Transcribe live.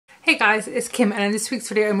Hey guys, it's Kim, and in this week's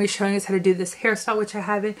video I'm going to be showing us how to do this hairstyle which I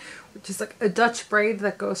have in, which is like a Dutch braid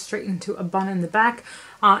that goes straight into a bun in the back.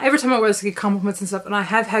 Every time I wear this I get compliments and stuff, and I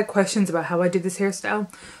have had questions about how I do this hairstyle.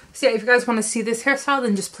 So yeah, if you guys want to see this hairstyle,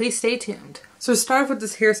 then just please stay tuned. So to start off with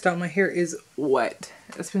this hairstyle, my hair is wet.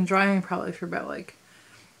 It's been drying probably for about like,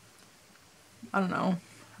 I don't know,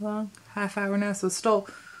 how long? Half hour now, so it's still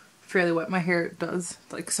fairly wet. My hair does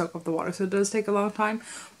like soak up the water, so it does take a long time.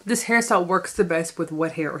 But this hairstyle works the best with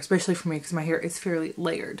wet hair, especially for me because my hair is fairly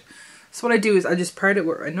layered. So what I do is I just part it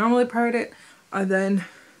where I normally part it. I then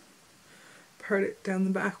part it down the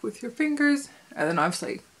back with your fingers, and then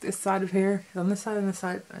obviously this side of hair is on this side and this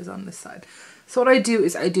side is on this side. So what I do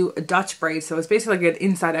is I do a Dutch braid, so it's basically like an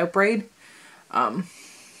inside out braid. So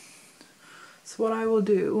what I will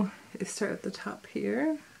do is start at the top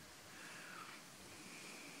here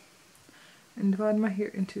and divide my hair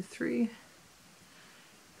into 3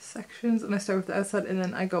 sections, and I start with the outside and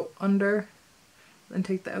then I go under, then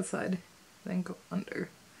take the outside, then go under.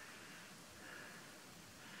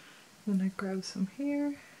 Then I grab some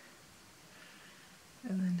here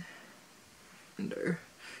and then under.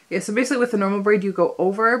 Yeah, so basically with the normal braid you go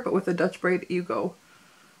over, but with the Dutch braid you go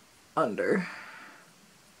under.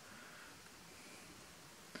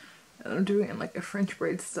 And I'm doing it in like a French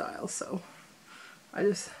braid style, so I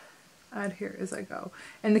just add here as I go.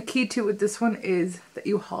 And the key to with this one is that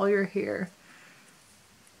you haul your hair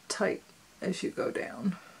tight as you go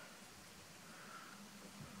down.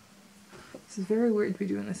 This is very weird to be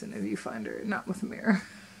doing this in a viewfinder, not with a mirror.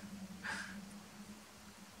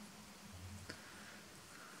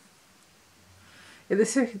 Yeah,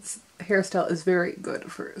 this hairstyle is very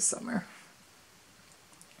good for summer.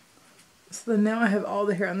 So then now I have all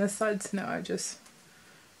the hair on this side, so now I just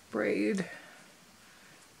braid.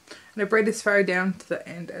 And I braid as far down to the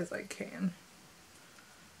end as I can.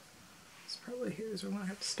 It's probably here is where I'm going to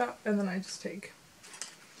have to stop. And then I just take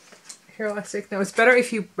hair elastic. Now it's better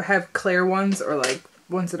if you have clear ones or like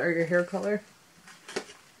ones that are your hair color.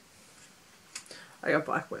 I got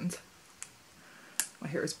black ones. My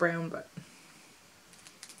hair is brown, but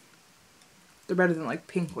they're better than like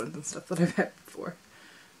pink ones and stuff that I've had before.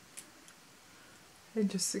 And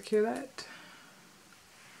just secure that.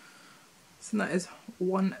 So that is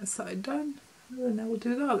one side done. And then I will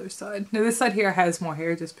do the other side. Now this side here has more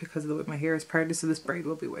hair just because of the way my hair is parted, so this braid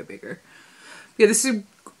will be way bigger. Yeah, this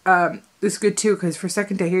is good too because for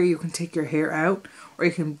second day hair you can take your hair out, or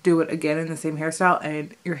you can do it again in the same hairstyle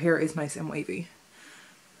and your hair is nice and wavy.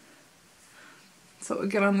 So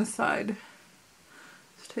again on this side,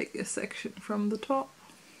 just take a section from the top,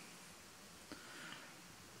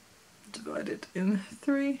 divide it in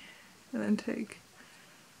 3, and then take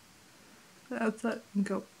the outside and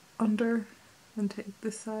go under, and take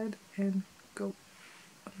this side and go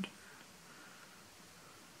under.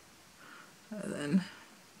 And then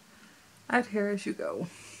add hair as you go.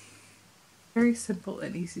 Very simple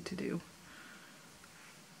and easy to do.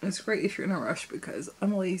 And it's great if you're in a rush because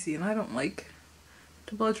I'm lazy and I don't like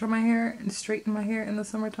to blow dry my hair and straighten my hair in the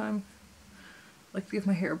summertime. I like to give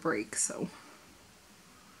my hair a break, so.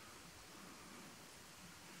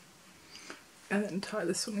 And then tie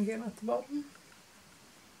this one again at the bottom.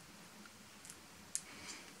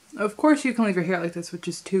 Of course you can leave your hair like this with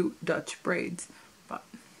just 2 Dutch braids, but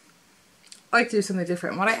I like to do something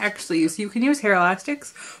different. What I actually use, you can use hair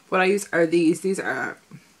elastics. What I use are these. These are,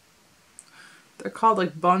 they're called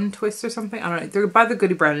like bun twists or something. I don't know. They're by the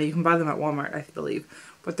Goody brand. You can buy them at Walmart, I believe.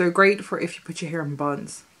 But they're great for if you put your hair in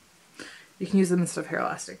buns. You can use them instead of hair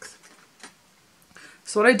elastics.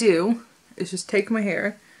 So what I do is just take my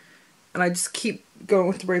hair and I just keep going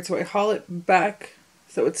with the braid, so I haul it back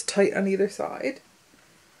so it's tight on either side.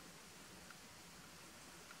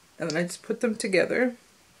 And then I just put them together.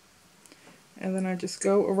 And then I just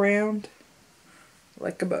go around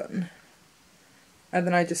like a bun. And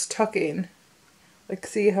then I just tuck in. Like,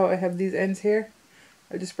 see how I have these ends here?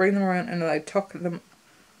 I just bring them around and then I tuck them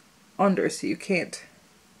under so you can't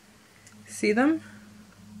see them.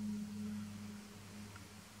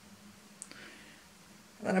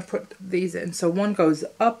 And I put these in. So one goes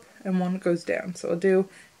up and one goes down. So I'll do,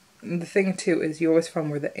 and the thing too is you always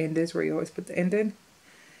find where the end is, where you always put the end in.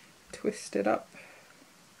 Twist it up.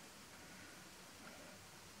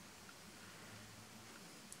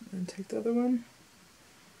 And take the other one.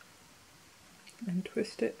 And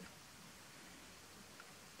twist it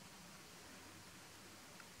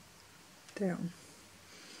down.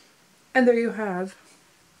 And there you have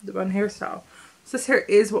the bun hairstyle. So this here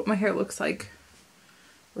is what my hair looks like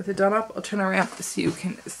with it done up. I'll turn around so you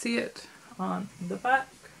can see it on the back.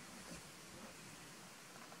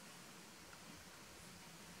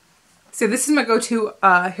 So this is my go-to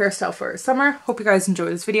hairstyle for summer. Hope you guys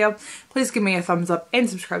enjoyed this video. Please give me a thumbs up and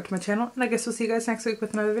subscribe to my channel. And I guess we'll see you guys next week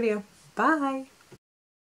with another video. Bye!